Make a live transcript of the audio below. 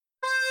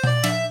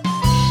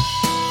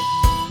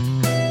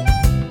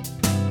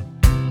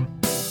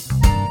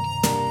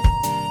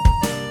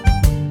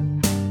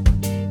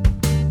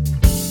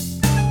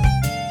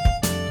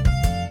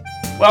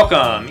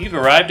Welcome! You've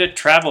arrived at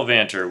Travel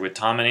Banter with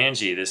Tom and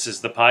Angie. This is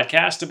the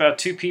podcast about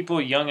two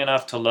people young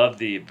enough to love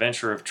the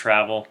adventure of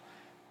travel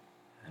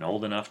and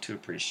old enough to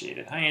appreciate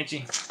it. Hi,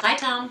 Angie. Hi,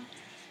 Tom.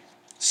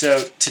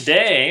 So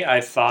today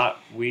I thought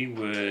we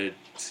would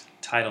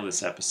title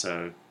this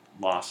episode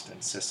Lost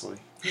in Sicily.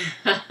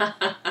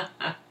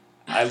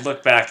 I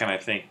look back and I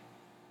think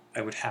I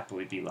would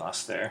happily be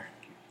lost there.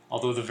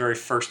 Although the very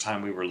first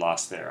time we were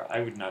lost there, I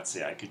would not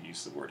say I could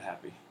use the word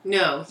happy.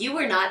 No, you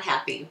were not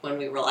happy when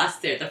we were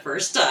lost there the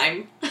first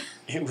time.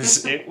 It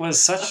was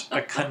such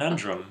a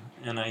conundrum,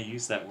 and I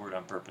use that word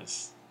on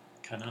purpose,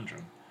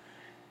 conundrum.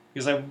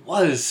 Because I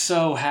was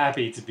so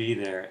happy to be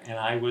there, and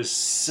I was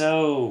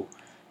so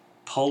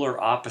polar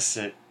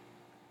opposite,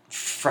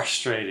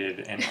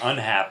 frustrated and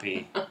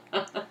unhappy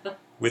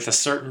with a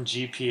certain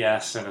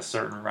GPS and a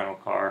certain rental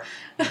car.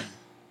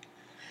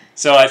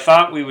 So I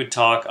thought we would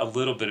talk a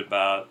little bit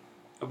about,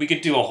 we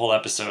could do a whole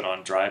episode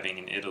on driving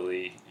in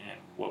Italy and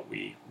what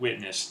we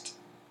witnessed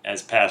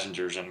as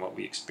passengers and what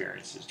we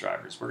experienced as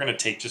drivers. We're going to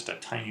take just a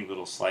tiny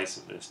little slice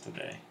of this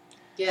today.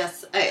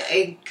 Yes,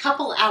 a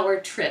couple-hour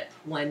trip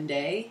one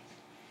day.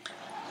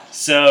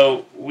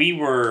 So we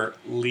were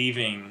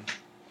leaving,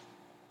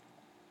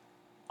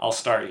 I'll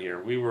start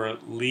here. We were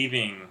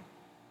leaving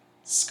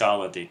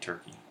Scala de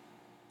Turkey.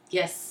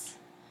 Yes.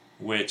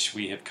 Which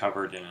we have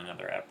covered in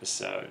another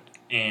episode.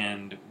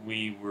 And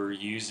we were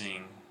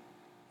using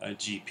a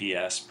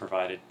GPS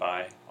provided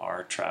by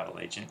our travel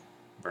agent.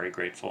 Very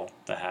grateful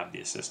to have the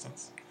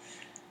assistance.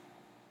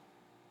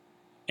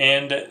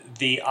 And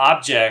the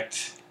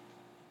object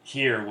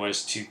here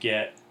was to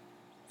get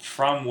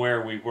from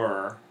where we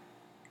were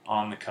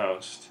on the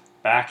coast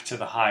back to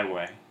the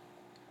highway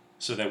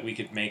so that we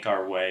could make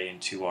our way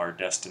into our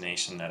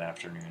destination that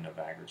afternoon of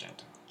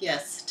Agrigento.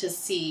 Yes, to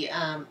see,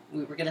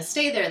 we were going to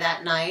stay there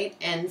that night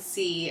and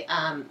see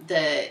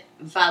the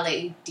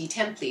Valle dei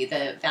Templi,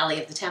 the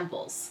Valley of the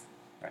Temples.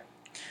 Right.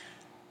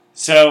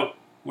 So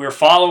we're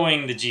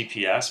following the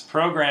GPS,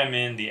 program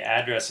in the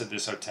address of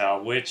this hotel,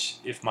 which,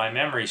 if my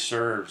memory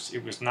serves,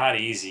 it was not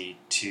easy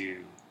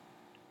to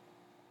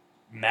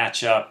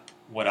match up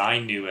what I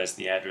knew as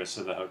the address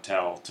of the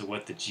hotel to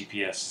what the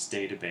GPS's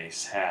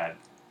database had.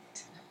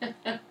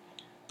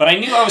 But I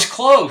knew I was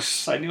close.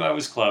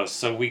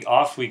 So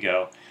off we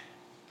go.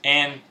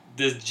 And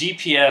the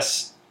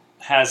GPS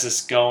has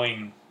us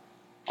going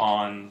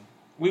on,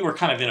 we were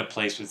kind of in a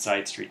place with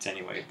side streets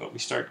anyway, but we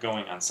start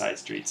going on side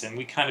streets and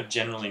we kind of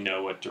generally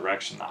know what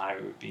direction the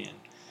highway would be in.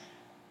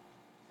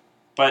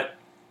 But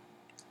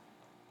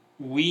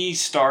we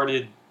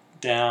started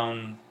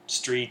down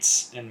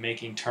streets and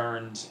making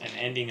turns and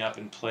ending up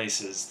in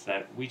places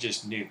that we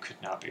just knew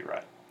could not be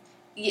right.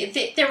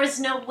 There was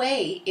no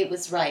way it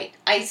was right.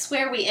 I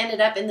swear we ended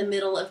up in the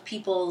middle of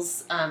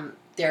people's,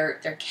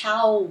 their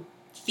cow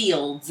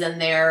fields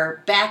and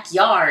their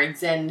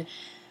backyards and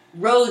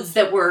roads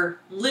that were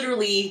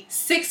literally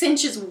 6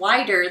 inches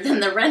wider than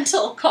the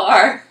rental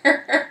car.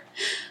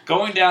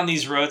 Going down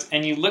these roads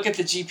and you look at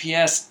the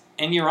GPS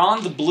and you're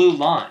on the blue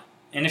line.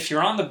 And if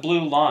you're on the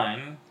blue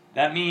line,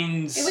 that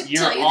means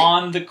you're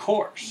on the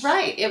course.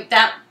 Right.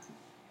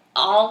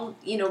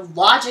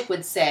 Logic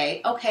would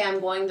say, okay, I'm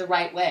going the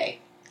right way.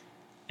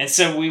 And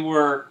so we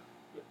were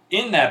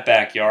in that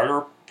backyard,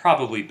 or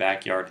probably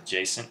backyard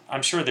adjacent.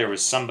 I'm sure there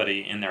was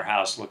somebody in their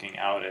house looking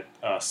out at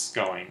us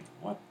going,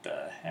 what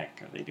the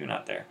heck are they doing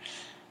out there?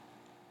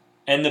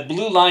 And the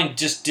blue line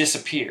just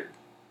disappeared.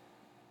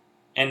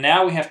 And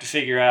now we have to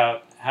figure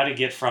out how to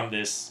get from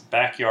this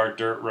backyard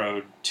dirt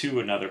road to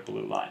another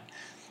blue line.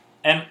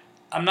 And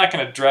I'm not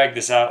going to drag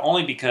this out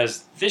only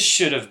because this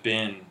should have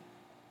been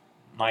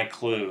my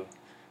clue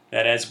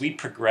that as we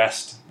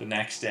progressed the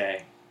next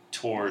day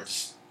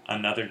towards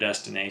another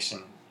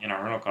destination in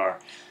our rental car,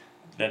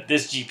 that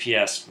this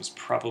GPS was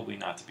probably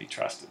not to be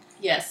trusted.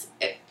 Yes.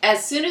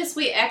 As soon as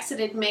we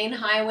exited main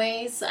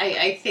highways,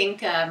 I think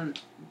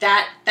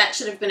that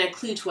should have been a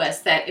clue to us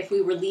that if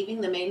we were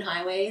leaving the main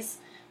highways,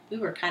 we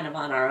were kind of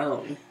on our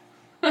own.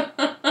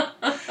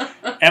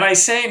 And I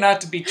say not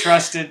to be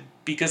trusted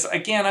because,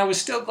 again, I was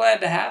still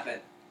glad to have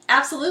it.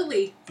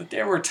 Absolutely. But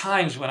there were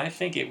times when I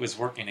think it was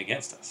working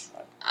against us.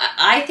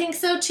 I think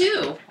so,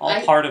 too.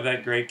 Part of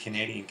that great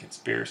Canadian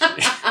conspiracy.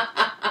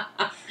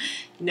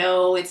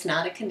 No, it's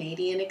not a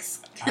Canadian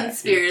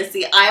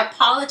conspiracy. I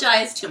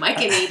apologize to my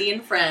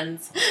Canadian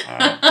friends.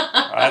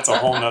 That's a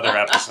whole nother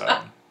episode.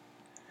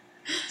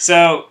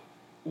 So,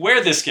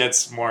 where this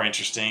gets more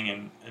interesting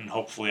and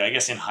hopefully, I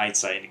guess in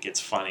hindsight, it gets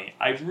funny.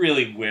 I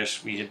really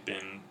wish we had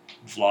been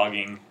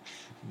vlogging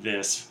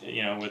this,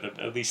 with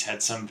at least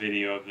had some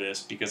video of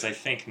this, because I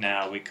think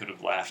now we could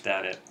have laughed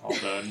at it,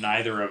 although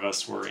neither of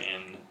us were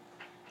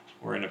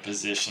in a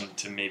position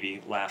to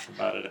maybe laugh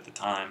about it at the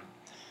time.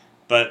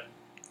 But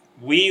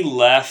we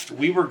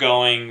were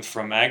going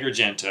from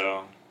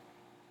Agrigento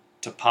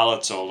to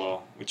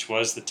Palazzolo, which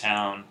was the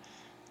town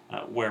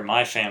where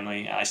my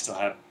family, I still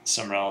have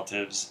some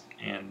relatives,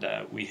 and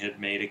we had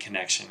made a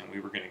connection and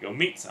we were going to go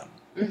meet them.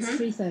 It's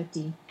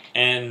 3:30.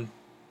 And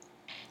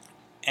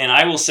And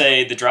I will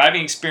say the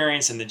driving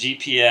experience and the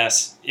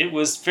GPS, it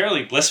was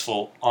fairly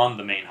blissful on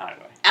the main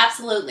highway.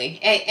 Absolutely.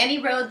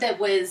 Any road that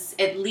was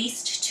at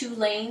least 2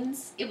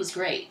 lanes, it was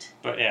great.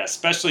 But yeah,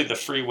 especially the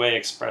freeway,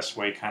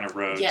 expressway kind of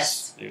roads.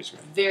 Yes. It was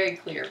great. Very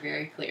clear,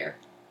 very clear.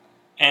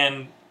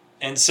 And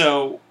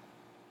so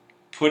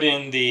put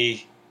in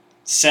the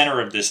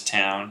center of this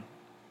town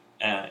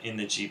in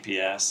the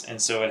GPS.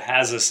 And so it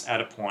has us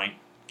at a point,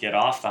 get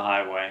off the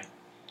highway,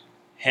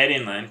 head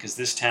inland, because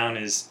this town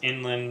is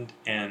inland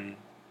and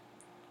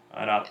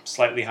at a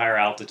slightly higher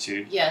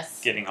altitude.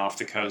 Yes. Getting off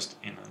the coast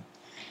inland.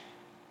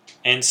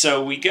 And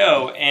so we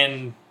go,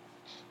 and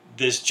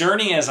this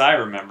journey, as I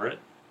remember it,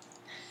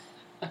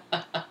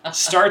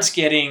 starts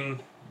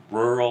getting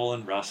rural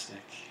and rustic.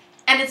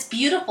 And it's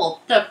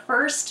beautiful. The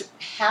first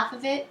half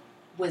of it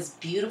was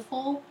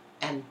beautiful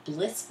and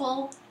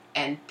blissful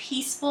and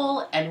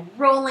peaceful and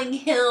rolling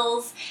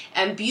hills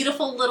and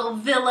beautiful little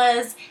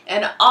villas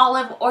and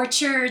olive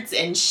orchards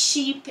and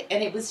sheep,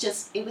 and it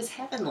was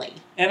heavenly.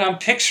 And I'm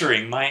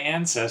picturing my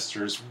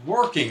ancestors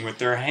working with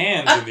their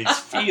hands in these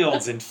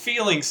fields and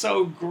feeling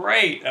so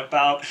great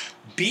about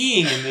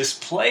being in this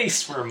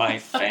place where my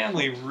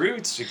family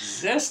roots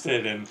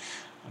existed, and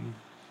I'm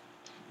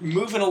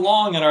moving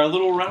along in our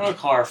little rental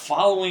car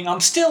following.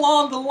 I'm still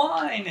on the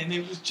line, and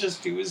it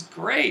was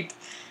great.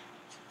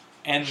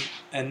 And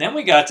then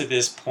we got to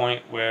this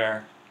point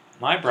where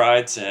my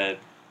bride said,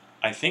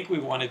 I think we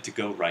wanted to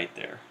go right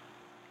there.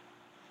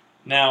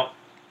 Now,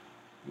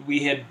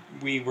 we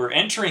were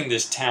entering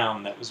this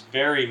town that was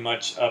very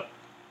much up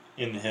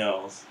in the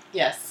hills.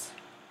 Yes.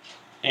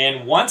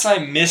 And once I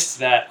missed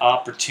that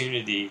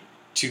opportunity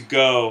to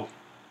go,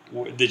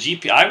 the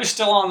GPS, I was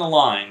still on the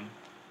line,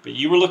 but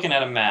you were looking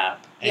at a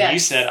map, and yes. You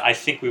said, I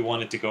think we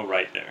wanted to go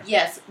right there.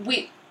 Yes,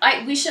 we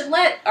should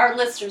let our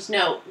listeners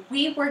know,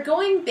 we were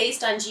going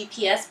based on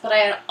GPS, but I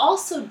had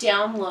also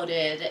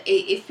downloaded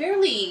a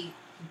fairly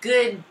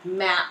good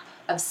map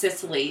of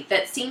Sicily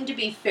that seemed to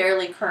be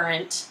fairly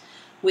current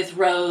with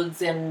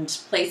roads and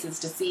places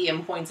to see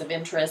and points of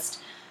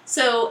interest.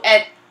 So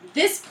at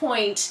this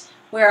point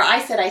where I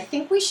said, I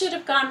think we should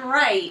have gone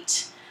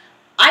right,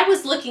 I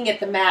was looking at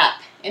the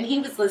map and he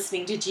was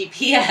listening to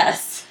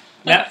GPS.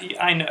 Now,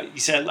 I know you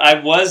said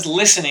I was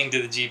listening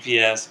to the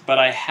GPS, but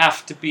I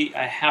have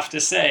to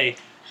say,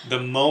 the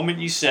moment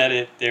you said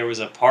it, there was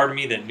a part of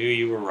me that knew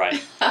you were right.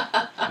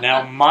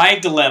 Now, my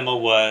dilemma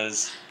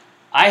was,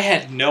 I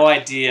had no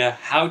idea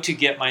how to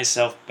get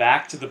myself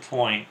back to the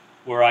point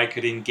where I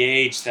could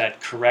engage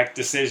that correct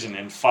decision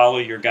and follow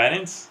your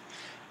guidance,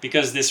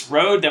 because this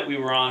road that we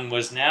were on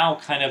was now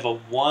kind of a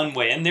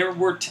one-way, and there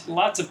were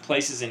lots of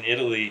places in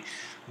Italy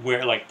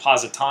where, like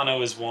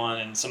Positano is one,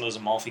 and some of those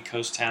Amalfi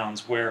Coast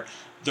towns, where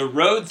the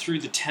road through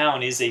the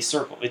town is a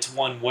circle. It's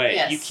one way.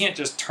 Yes. You can't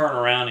just turn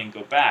around and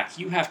go back.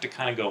 You have to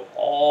kind of go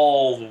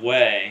all the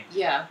way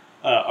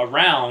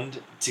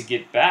around to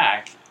get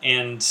back.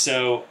 And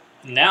so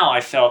now I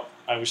felt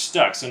I was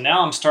stuck. So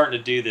now I'm starting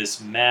to do this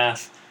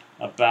math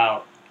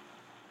about,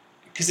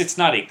 because it's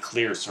not a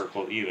clear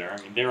circle either.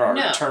 I mean, there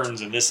are turns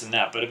and this and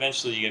that, but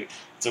eventually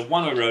it's a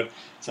one-way road.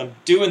 So I'm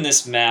doing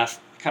this math,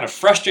 kind of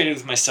frustrated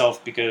with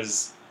myself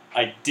because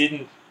I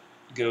didn't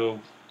go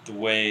the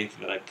way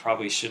that I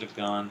probably should have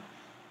gone.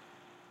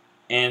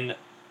 And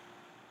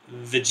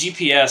the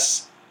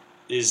GPS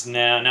is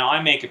now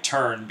I make a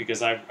turn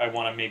because I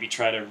want to maybe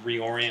try to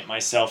reorient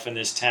myself in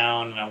this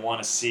town, and I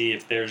want to see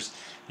if there's,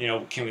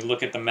 can we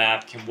look at the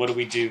map? What do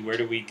we do? Where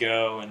do we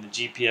go? And the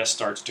GPS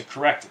starts to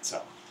correct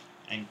itself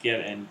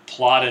and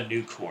plot a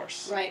new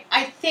course. Right.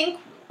 I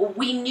think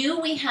we knew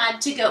we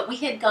had to go. We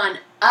had gone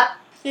up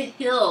the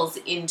hills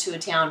into a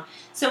town,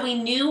 so we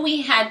knew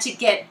we had to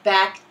get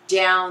back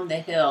down the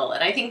hill,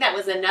 and I think that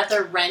was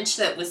another wrench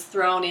that was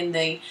thrown in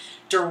the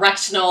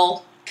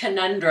directional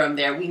conundrum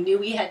there. We knew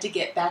we had to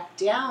get back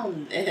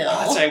down the hill.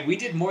 I'd say we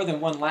did more than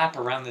one lap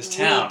around this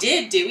town.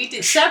 We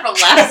did several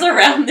laps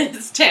around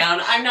this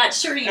town. I'm not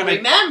sure you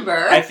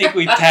remember. I think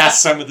we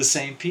passed some of the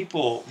same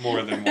people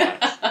more than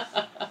once.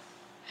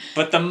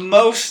 But the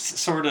most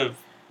sort of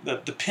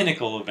the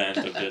pinnacle event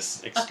of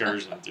this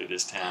excursion through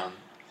this town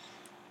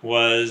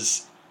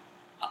was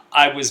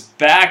I was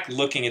back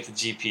looking at the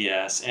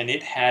GPS, and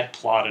it had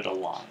plotted a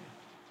line.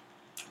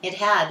 It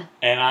had.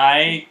 And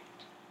I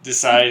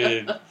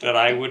decided that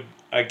I would,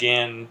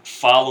 again,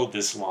 follow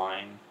this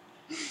line.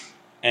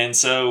 And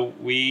so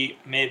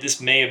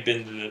this may have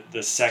been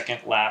the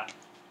second lap,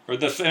 or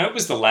it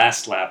was the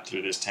last lap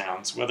through this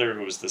town, so whether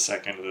it was the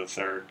second or the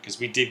third, because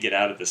we did get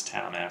out of this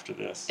town after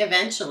this.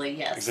 Eventually,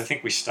 yes. Because I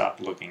think we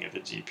stopped looking at the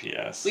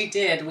GPS. We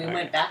did. We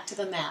went back to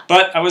the map.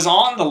 But I was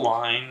on the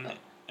line,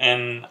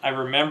 and I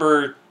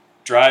remember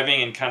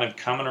driving and kind of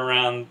coming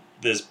around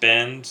this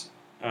bend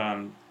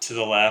to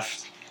the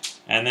left,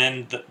 and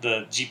then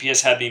the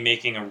GPS had me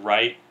making a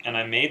right, and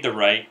I made the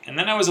right, and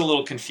then I was a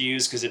little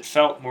confused because it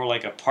felt more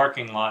like a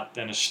parking lot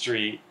than a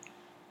street,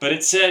 but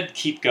it said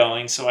keep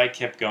going, so I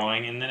kept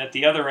going, and then at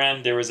the other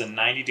end there was a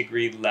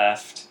 90-degree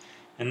left,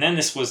 and then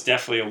this was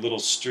definitely a little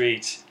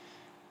street,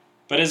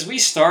 But as we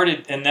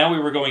started, and now we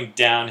were going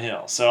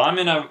downhill. So I'm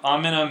in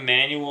a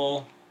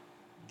manual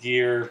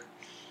gear,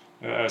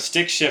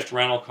 stick shift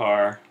rental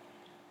car,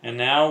 and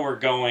now we're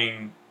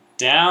going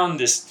down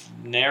this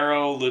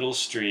narrow little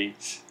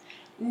street.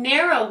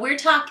 Narrow. We're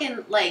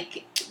talking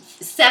like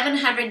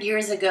 700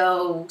 years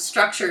ago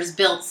structures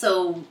built,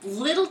 so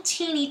little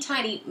teeny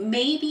tiny,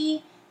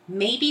 maybe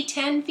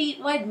 10 feet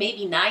wide,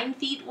 maybe 9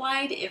 feet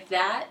wide, if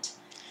that.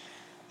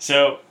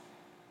 So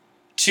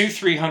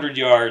 200-300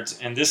 yards,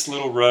 and this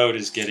little road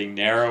is getting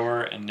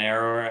narrower and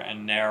narrower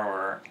and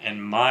narrower,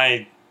 and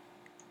my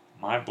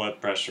blood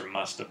pressure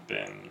must have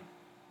been...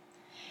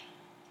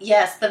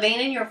 Yes, the vein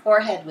in your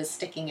forehead was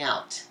sticking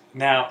out.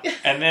 Now,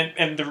 and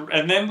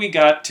then we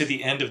got to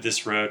the end of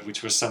this road,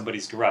 which was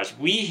somebody's garage.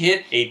 We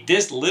hit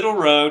this little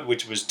road,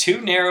 which was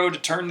too narrow to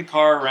turn the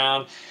car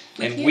around,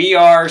 and we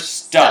are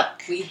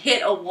stuck. We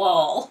hit a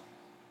wall.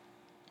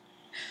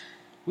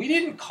 We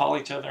didn't call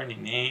each other any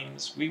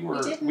names. We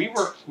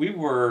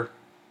were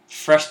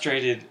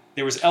frustrated.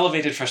 There was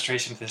elevated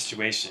frustration with the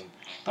situation.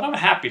 But I'm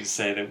happy to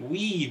say that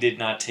we did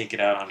not take it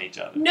out on each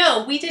other.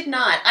 No, we did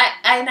not.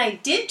 I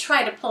did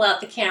try to pull out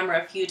the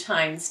camera a few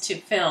times to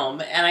film,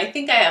 and I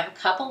think I have a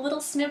couple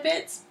little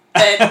snippets,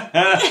 but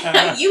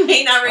you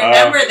may not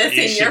remember this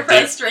in your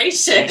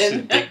frustration. You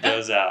should dig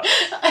those out.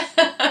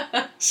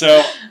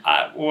 So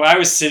I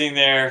was sitting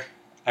there.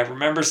 I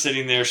remember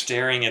sitting there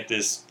staring at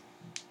this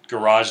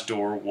garage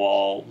door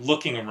wall,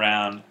 looking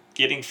around,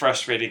 getting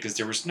frustrated because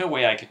there was no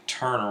way I could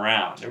turn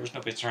around. There was no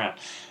place to turn around.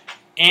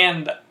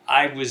 And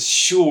I was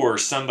sure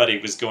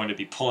somebody was going to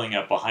be pulling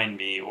up behind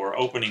me or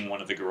opening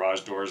one of the garage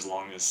doors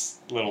along this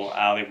little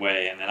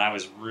alleyway, and then I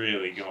was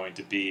really going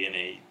to be in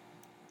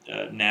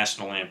a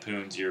National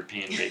Lampoon's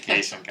European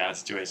Vacation kind of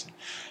situation.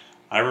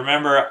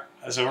 Remember,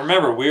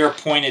 we are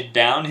pointed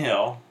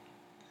downhill.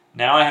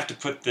 Now I have to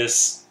put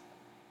this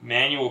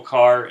manual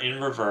car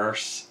in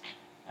reverse,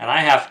 and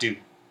I have to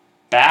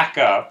back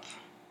up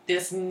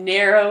this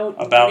narrow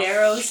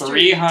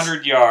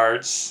 300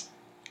 yards.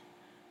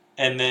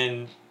 And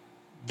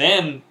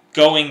then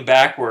going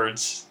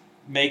backwards,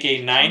 make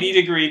a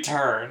 90-degree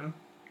turn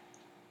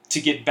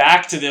to get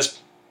back to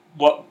this,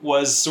 what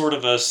was sort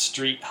of a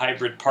street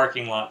hybrid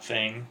parking lot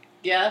thing.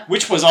 Yeah.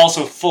 Which was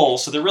also full,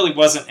 so there really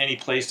wasn't any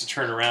place to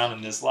turn around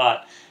in this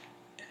lot.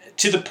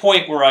 To the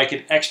point where I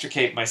could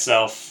extricate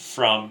myself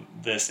from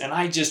this. And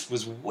I just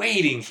was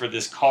waiting for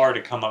this car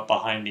to come up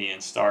behind me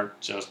and start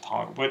just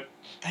honking. But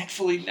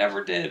thankfully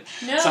never did.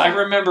 No. So I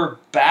remember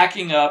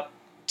backing up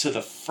to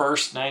the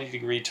first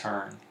 90-degree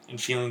turn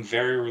and feeling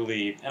very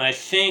relieved. And I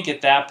think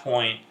at that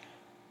point,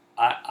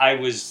 I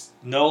was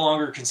no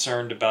longer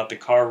concerned about the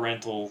car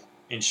rental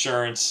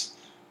insurance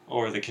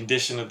or the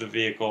condition of the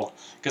vehicle,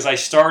 because I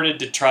started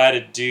to try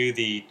to do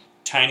the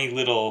tiny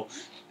little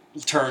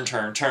turn,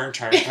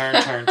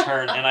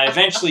 and I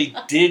eventually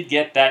did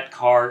get that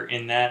car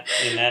in that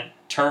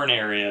turn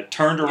area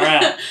turned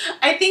around.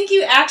 I think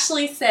you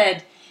actually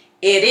said,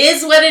 "It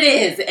is what it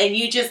is," and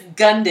you just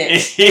gunned it.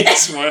 It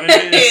is what it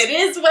is. It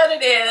is what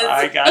it is.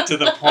 I got to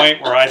the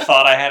point where I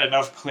thought I had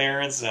enough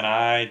clearance, and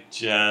I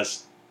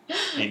just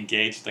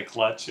engaged the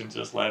clutch and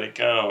just let it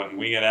go, and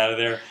we got out of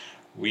there.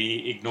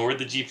 We ignored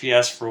the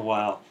GPS for a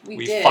while.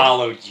 We did.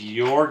 Followed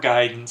your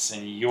guidance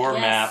and your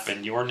Yes. map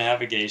and your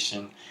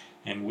navigation,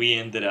 and we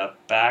ended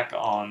up back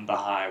on the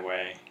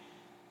highway.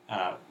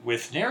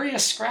 With nary a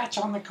scratch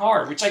on the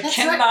car, which I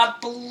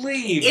cannot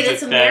believe It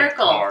is a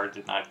miracle. That car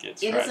did not get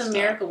scratched. It is a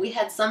miracle. We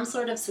had some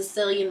sort of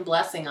Sicilian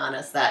blessing on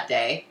us that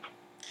day.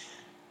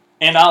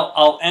 And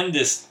I'll end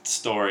this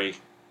story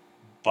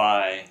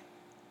by,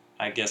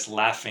 I guess,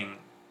 laughing.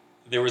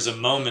 There was a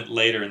moment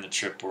later in the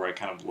trip where I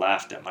kind of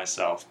laughed at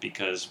myself,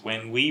 because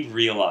when we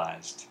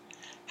realized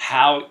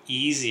how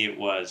easy it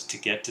was to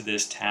get to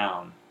this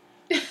town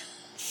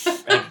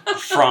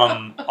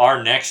from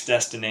our next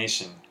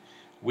destination,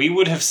 we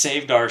would have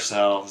saved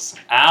ourselves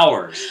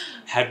hours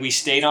had we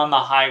stayed on the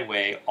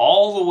highway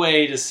all the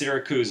way to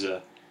Syracuse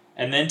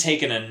and then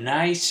taken a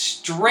nice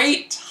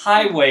straight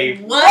highway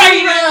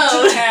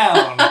into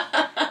town.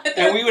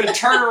 And we would have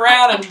turned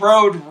around and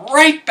rode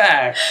right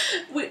back.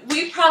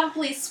 We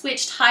probably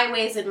switched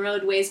highways and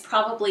roadways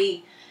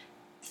probably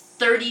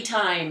 30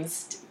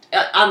 times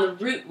on the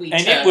route we took.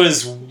 And it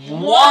was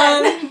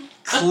one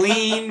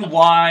clean,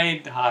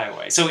 wide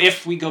highway. So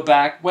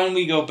when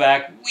we go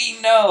back,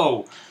 we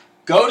know...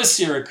 Go to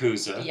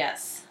Syracuse.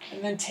 Yes.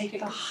 And then take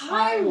the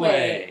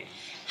highway.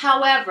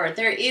 However,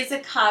 there is a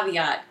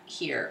caveat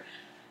here.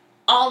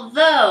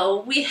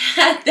 Although we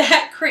had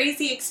that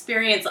crazy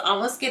experience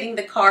almost getting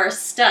the car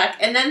stuck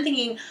and then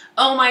thinking,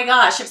 oh my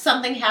gosh, if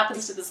something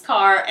happens to this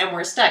car and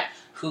we're stuck,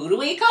 who do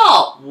we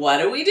call? What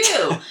do we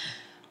do?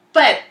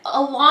 But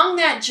along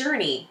that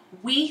journey,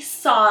 we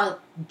saw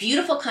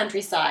beautiful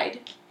countryside.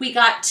 We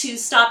got to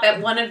stop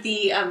at one of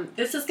the,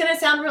 this is going to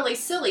sound really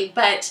silly,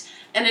 but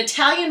an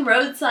Italian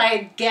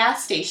roadside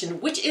gas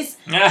station, which is,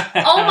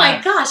 oh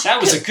my gosh.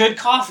 That was a good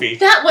coffee.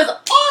 That was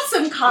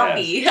awesome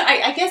coffee.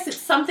 Yes. I guess it's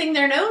something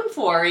they're known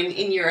for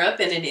in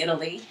Europe and in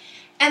Italy.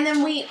 And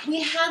then we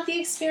had the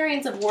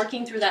experience of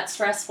working through that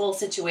stressful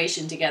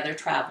situation together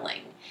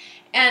traveling.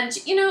 And,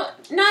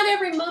 not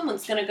every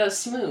moment's going to go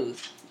smooth.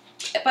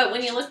 But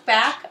when you look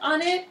back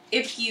on it,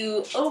 if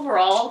you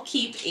overall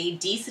keep a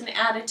decent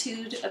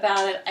attitude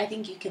about it, I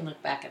think you can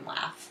look back and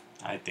laugh.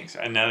 I think so.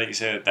 And now that you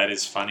say that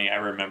is funny. I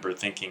remember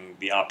thinking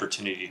the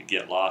opportunity to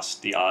get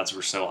lost, the odds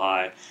were so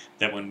high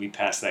that when we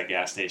passed that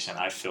gas station,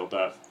 I filled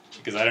up.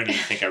 Because I don't even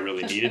think I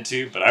really needed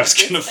to, but I was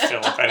going to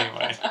fill up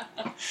anyway.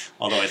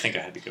 Although I think I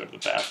had to go to the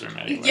bathroom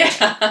anyway.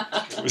 Yeah.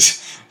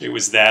 It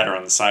was that or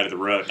on the side of the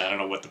road, and I don't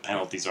know what the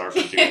penalties are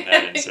for doing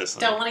that in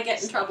Sicily. Don't want to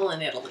get in trouble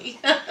in Italy.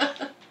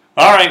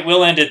 All right,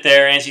 we'll end it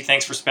there. Angie,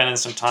 thanks for spending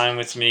some time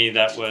with me.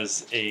 That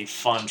was a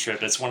fun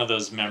trip. It's one of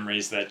those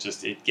memories that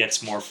just, it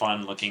gets more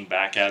fun looking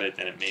back at it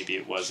than maybe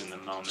it was in the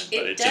moment,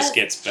 but it just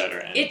gets better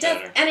and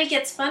better. And it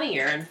gets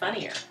funnier and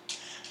funnier.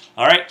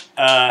 All right,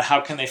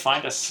 how can they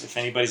find us if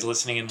anybody's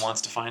listening and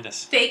wants to find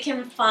us? They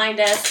can find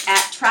us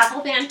at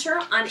Travel Banter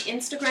on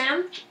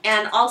Instagram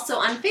and also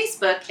on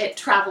Facebook at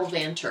Travel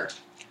Banter.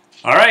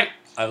 All right,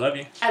 I love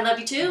you. I love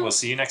you too. We'll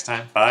see you next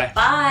time. Bye.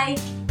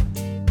 Bye.